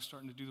getting drugs,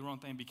 starting to do the wrong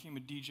thing, became a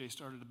DJ,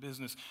 started a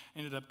business,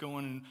 ended up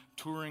going and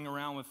touring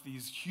around with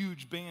these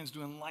huge bands,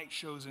 doing light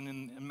shows, and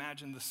then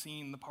imagine the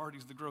scene, the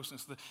parties, the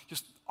grossness,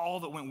 just all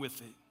that went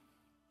with it.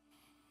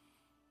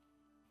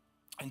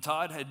 And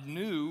Todd had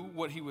knew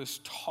what he was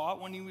taught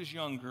when he was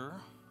younger,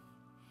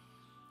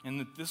 and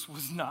that this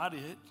was not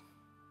it.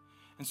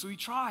 And so he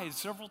tried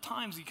several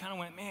times. He kind of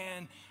went,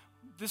 man,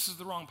 this is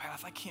the wrong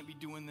path. I can't be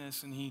doing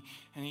this. And he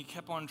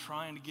kept on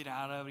trying to get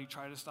out of it. He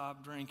tried to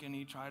stop drinking.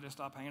 He tried to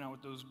stop hanging out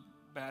with those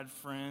bad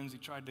friends. He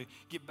tried to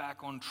get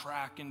back on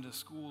track into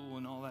school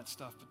and all that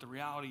stuff. But the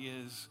reality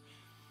is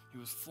he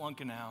was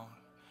flunking out.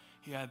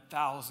 He had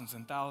thousands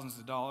and thousands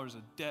of dollars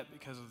of debt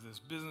because of this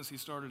business he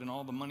started and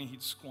all the money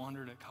he'd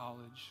squandered at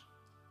college.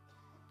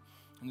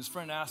 And his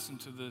friend asked him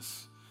to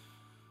this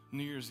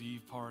New Year's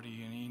Eve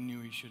party, and he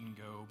knew he shouldn't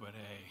go, but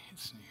hey,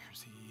 it's New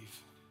Year's Eve.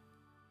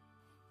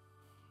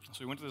 So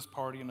he went to this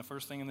party, and the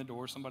first thing in the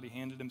door, somebody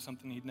handed him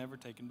something he'd never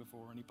taken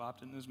before, and he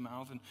popped it in his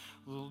mouth, and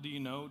little do you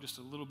know, just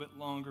a little bit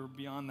longer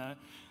beyond that,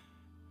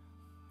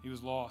 he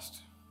was lost.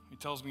 He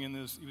tells me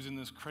he was in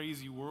this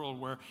crazy world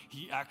where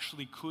he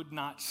actually could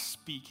not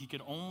speak. He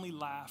could only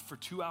laugh for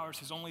 2 hours.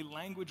 His only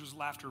language was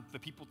laughter. The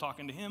people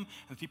talking to him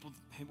and the people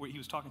he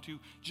was talking to,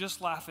 just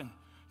laughing.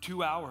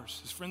 2 hours.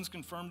 His friends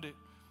confirmed it.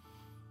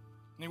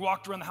 And he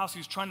walked around the house. He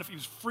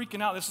was freaking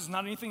out. This is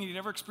not anything he'd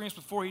ever experienced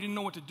before. He didn't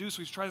know what to do,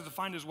 so he tries to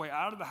find his way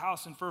out of the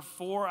house. And for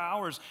 4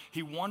 hours,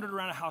 he wandered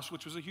around a house,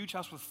 which was a huge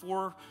house with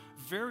 4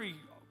 very,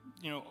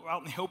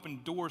 out in the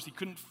open doors. He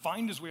couldn't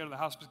find his way out of the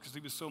house because he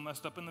was so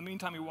messed up. In the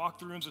meantime, he walked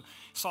through rooms and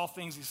saw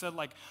things. He said,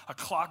 like a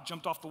clock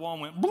jumped off the wall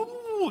and went,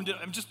 boo,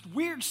 and just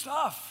weird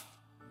stuff.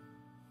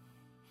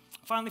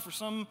 Finally,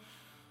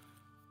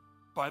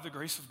 by the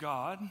grace of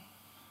God,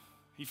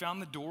 he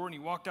found the door and he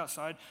walked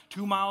outside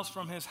 2 miles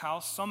from his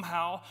house.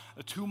 Somehow,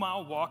 a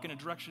 2-mile walk in a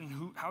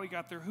direction, how he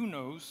got there, who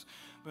knows.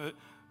 But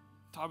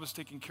Todd was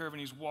taken care of, and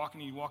he's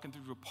walking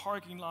through a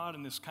parking lot,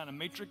 and this kind of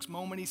matrix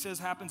moment, he says,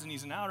 happens, and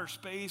he's in outer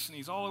space, and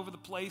he's all over the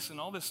place, and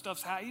all this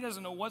stuff's happening. He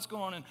doesn't know what's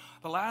going on, and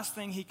the last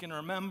thing he can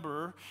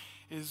remember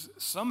is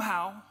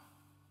somehow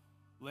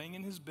laying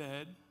in his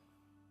bed,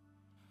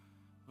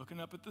 looking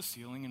up at the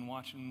ceiling and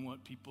watching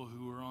what people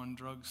who are on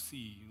drugs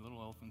see,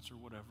 little elephants or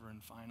whatever,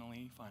 and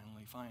finally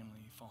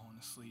falling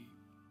asleep.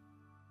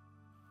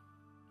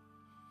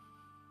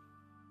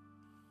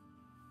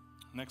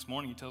 Next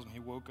morning, he tells me he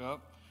woke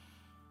up.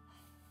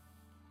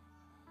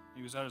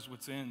 He was at his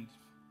wit's end.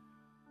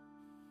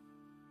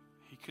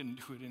 He couldn't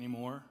do it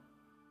anymore.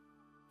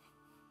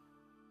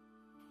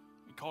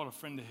 He called a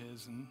friend of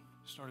his and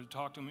started to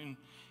talk to him, and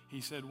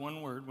he said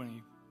one word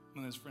when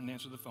his friend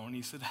answered the phone.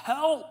 He said,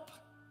 "Help!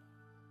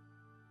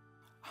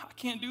 I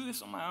can't do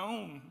this on my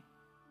own."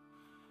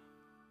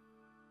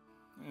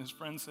 And his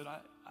friend said,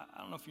 I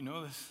don't know if you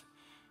know this,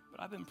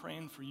 but I've been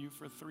praying for you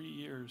for 3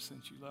 years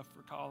since you left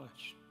for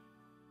college.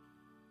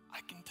 I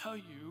can tell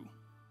you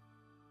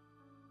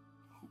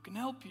who can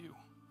help you.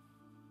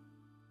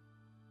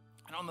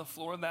 And on the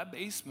floor of that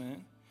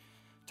basement,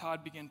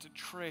 Todd began to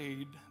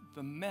trade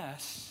the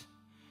mess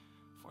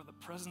for the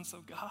presence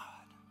of God,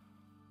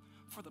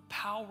 for the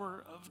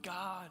power of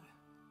God.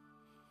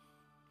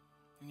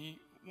 And he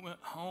went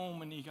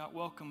home and he got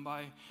welcomed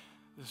by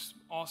this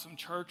awesome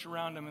church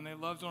around him, and they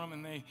loved on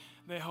him, and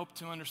they helped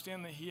him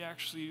understand that he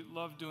actually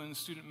loved doing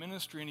student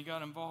ministry, and he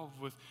got involved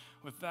with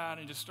that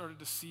and just started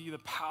to see the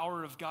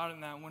power of God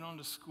in that and went on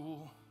to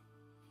school.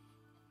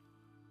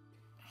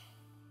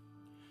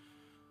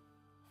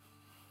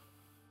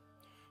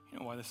 You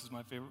know why this is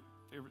my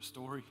favorite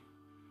story?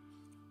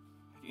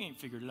 You ain't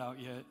figured it out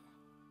yet.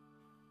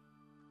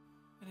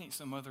 It ain't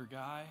some other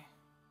guy.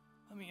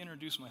 Let me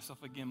introduce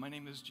myself again. My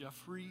name is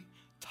Jeffrey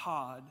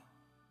Todd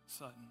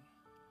Sutton.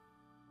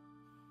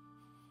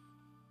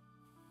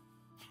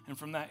 And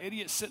from that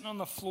idiot sitting on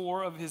the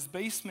floor of his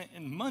basement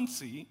in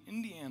Muncie,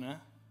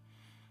 Indiana,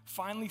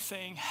 finally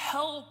saying,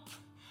 "Help!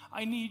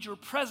 I need your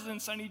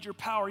presence. I need your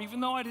power." Even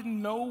though I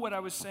didn't know what I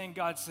was saying,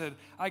 God said,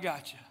 "I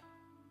got you."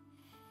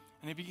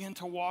 And he began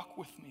to walk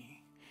with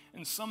me.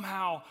 And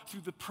somehow,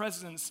 through the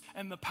presence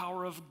and the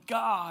power of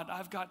God,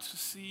 I've got to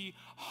see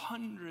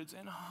hundreds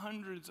and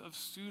hundreds of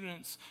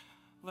students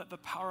let the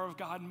power of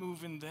God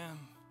move in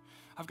them.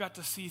 I've got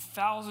to see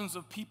thousands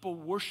of people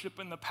worship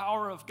and the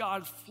power of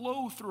God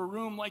flow through a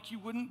room like you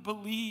wouldn't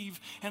believe.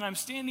 And I'm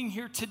standing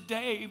here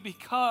today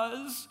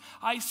because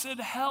I said,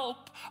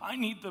 "Help! I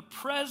need the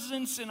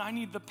presence and I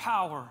need the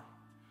power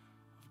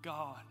of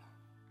God."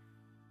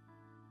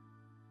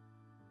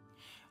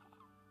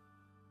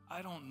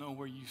 I don't know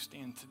where you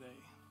stand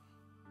today,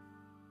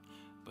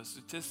 but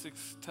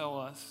statistics tell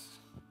us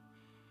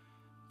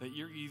that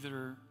you're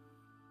either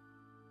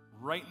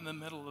right in the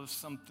middle of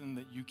something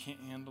that you can't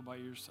handle by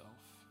yourself.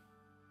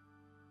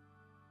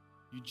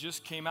 You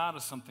just came out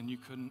of something you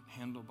couldn't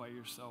handle by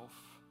yourself,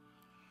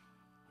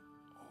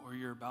 or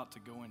you're about to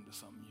go into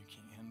something you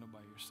can't handle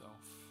by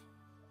yourself.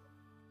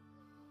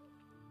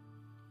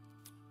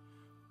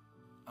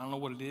 I don't know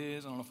what it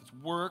is. I don't know if it's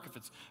work, if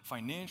it's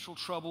financial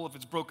trouble, if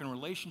it's broken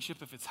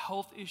relationship, if it's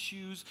health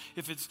issues,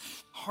 if it's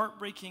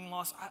heartbreaking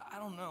loss. I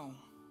don't know.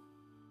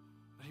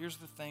 But here's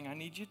the thing. I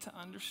need you to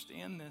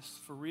understand this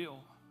for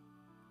real.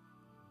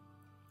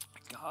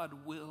 God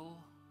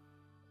will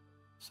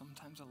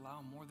sometimes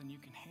allow more than you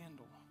can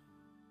handle.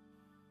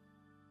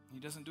 He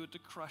doesn't do it to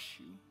crush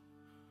you,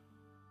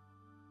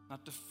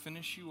 not to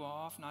finish you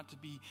off, not to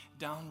be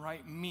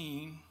downright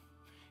mean.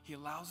 He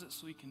allows it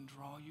so he can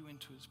draw you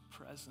into his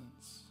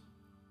presence.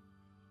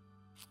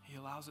 He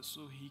allows it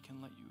so he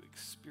can let you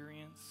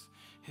experience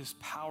his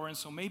power. And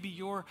so maybe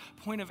your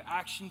point of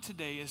action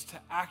today is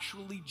to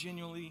actually,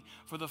 genuinely,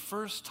 for the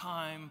first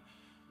time,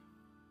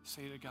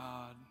 say to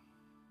God,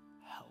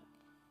 "Help.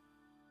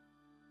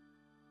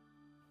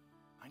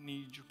 I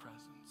need your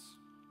presence."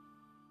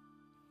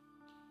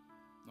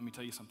 Let me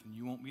tell you something.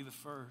 You won't be the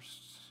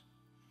first.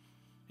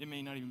 It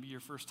may not even be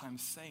your first time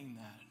saying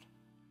that.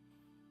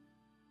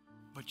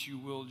 But you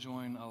will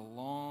join a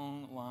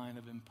long line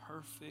of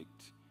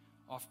imperfect,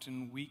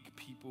 often weak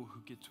people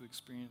who get to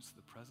experience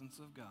the presence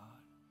of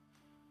God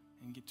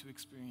and get to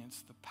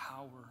experience the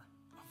power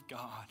of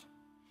God.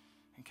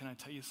 And can I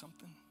tell you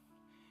something?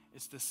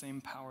 It's the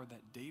same power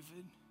that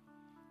David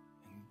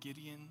and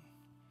Gideon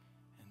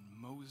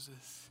and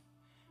Moses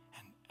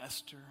and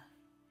Esther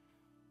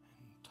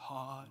and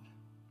Todd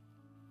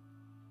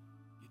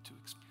get to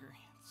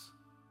experience.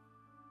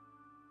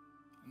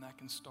 And that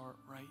can start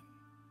right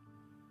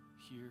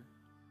here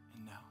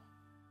and now.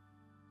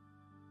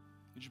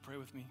 Would you pray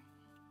with me?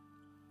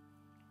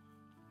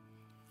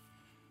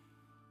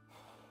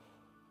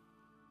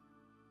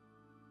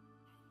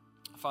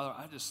 Father,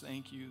 I just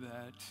thank you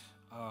that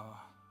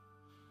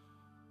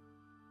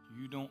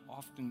you don't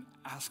often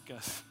ask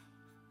us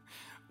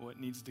what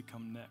needs to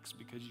come next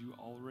because you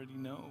already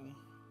know.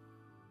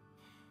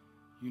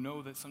 You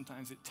know that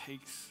sometimes it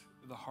takes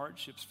the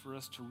hardships for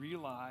us to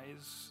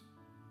realize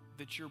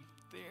that you're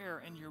there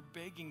and you're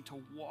begging to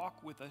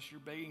walk with us. You're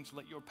begging to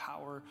let your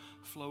power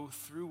flow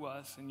through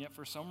us. And yet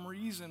for some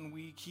reason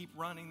we keep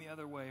running the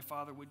other way.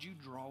 Father, would you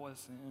draw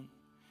us in?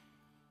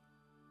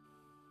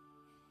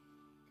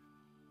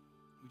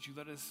 Would would you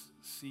let us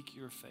seek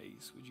your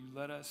face? Would you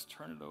let us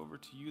turn it over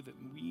to you that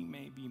we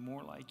may be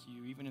more like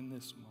you even in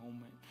this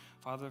moment?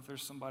 Father, if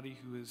there's somebody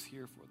who is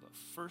here for the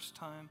first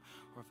time,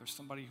 or if there's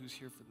somebody who's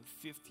here for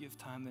the 50th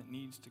time that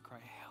needs to cry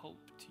help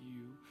to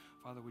you,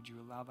 Father, would you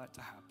allow that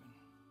to happen?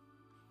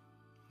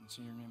 It's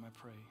in your name I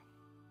pray.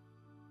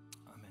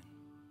 Amen.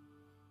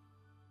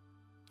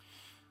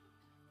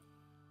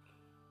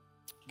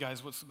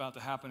 Guys, what's about to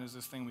happen is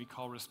this thing we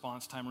call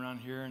response time around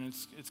here, and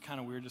it's kind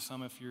of weird to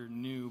some if you're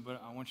new,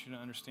 but I want you to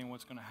understand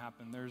what's going to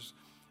happen. There's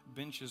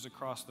benches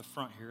across the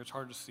front here. It's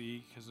hard to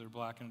see because they're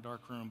black in a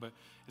dark room, but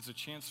it's a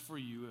chance for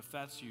you, if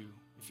that's you,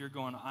 if you're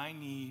going, I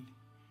need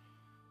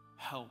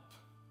help,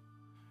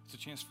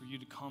 it's a chance for you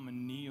to come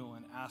and kneel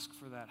and ask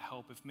for that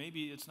help. If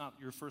maybe it's not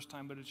your first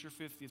time, but it's your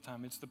 50th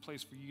time, it's the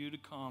place for you to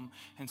come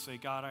and say,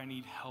 God, I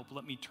need help.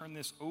 Let me turn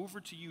this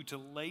over to you to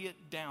lay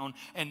it down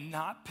and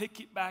not pick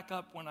it back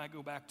up when I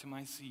go back to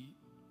my seat.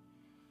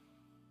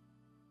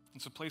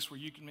 It's a place where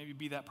you can maybe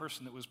be that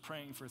person that was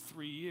praying for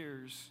 3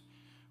 years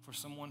for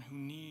someone who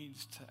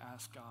needs to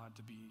ask God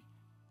to be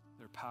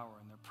their power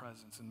and their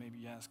presence. And maybe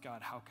you ask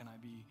God, how can I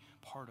be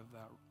part of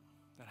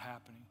that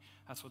happening?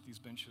 That's what these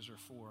benches are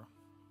for.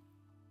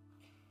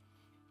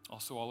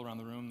 Also, all around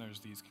the room,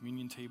 there's these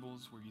communion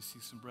tables where you see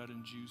some bread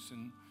and juice.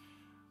 And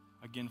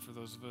again, for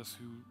those of us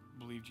who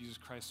believe Jesus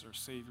Christ is our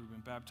Savior, we've been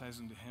baptized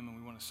into Him, and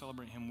we want to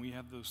celebrate Him, we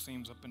have those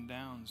same up and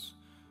downs.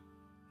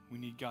 We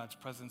need God's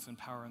presence and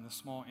power in the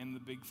small and the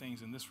big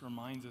things. And this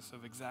reminds us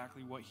of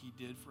exactly what He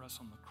did for us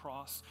on the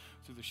cross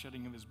through the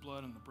shedding of His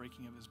blood and the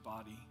breaking of His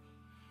body.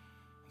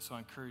 And so I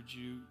encourage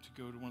you to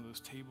go to one of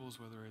those tables,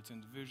 whether it's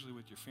individually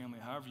with your family,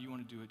 however you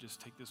want to do it, just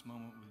take this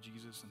moment with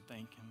Jesus and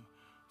thank Him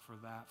for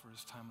that, for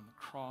His time on the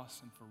cross,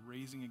 and for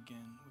raising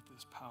again with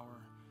His power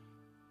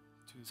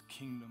to His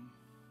kingdom.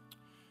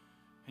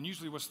 And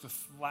usually what's the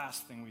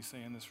last thing we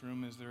say in this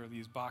room is there are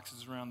these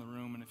boxes around the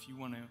room, and if you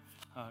want to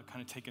kind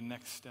of take a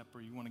next step,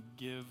 or you want to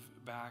give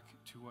back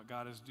to what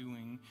God is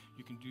doing,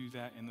 you can do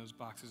that in those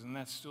boxes. And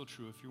that's still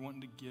true. If you're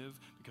wanting to give,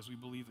 because we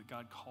believe that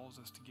God calls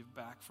us to give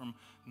back from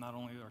not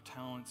only our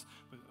talents,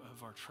 but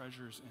of our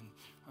treasures.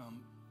 And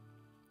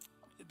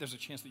there's a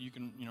chance that you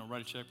can,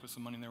 write a check, put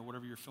some money in there,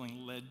 whatever you're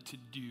feeling led to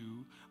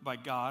do by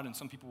God. And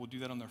some people will do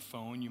that on their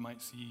phone. You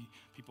might see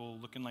people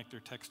looking like they're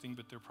texting,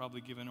 but they're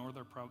probably giving, or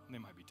they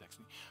might be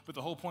texting. But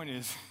the whole point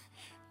is,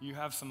 you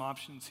have some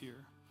options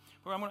here.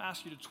 But I'm going to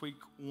ask you to tweak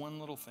one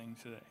little thing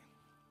today.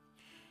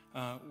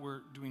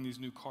 We're doing these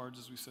new cards,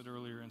 as we said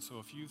earlier, and so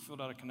if you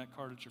filled out a Connect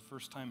card, it's your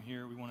first time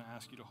here, we want to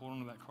ask you to hold on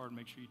to that card,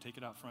 make sure you take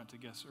it out front to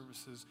guest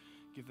services,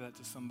 give that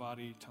to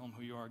somebody, tell them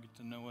who you are, get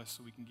to know us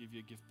so we can give you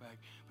a gift bag.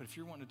 But if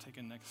you're wanting to take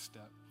a next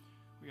step,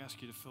 we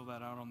ask you to fill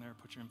that out on there,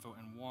 put your info,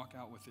 and walk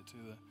out with it to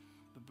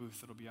the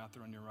booth that'll be out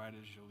there on your right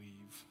as you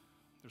leave.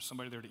 There's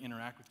somebody there to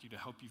interact with you, to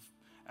help you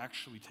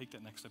actually take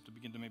that next step, to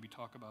begin to maybe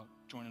talk about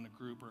joining a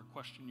group or a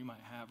question you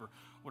might have, or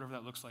whatever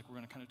that looks like. We're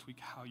going to kind of tweak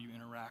how you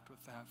interact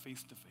with that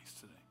face-to-face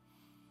today.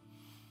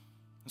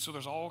 And so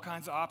there's all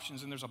kinds of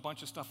options, and there's a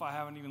bunch of stuff I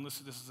haven't even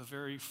listed. This is a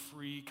very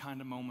free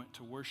kind of moment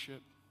to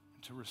worship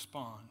and to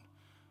respond.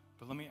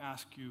 But let me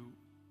ask you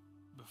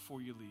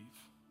before you leave,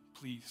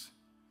 please,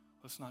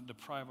 let's not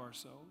deprive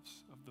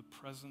ourselves of the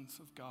presence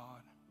of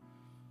God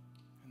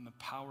and the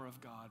power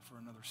of God for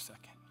another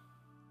second.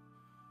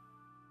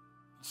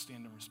 Let's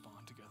stand and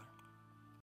respond together.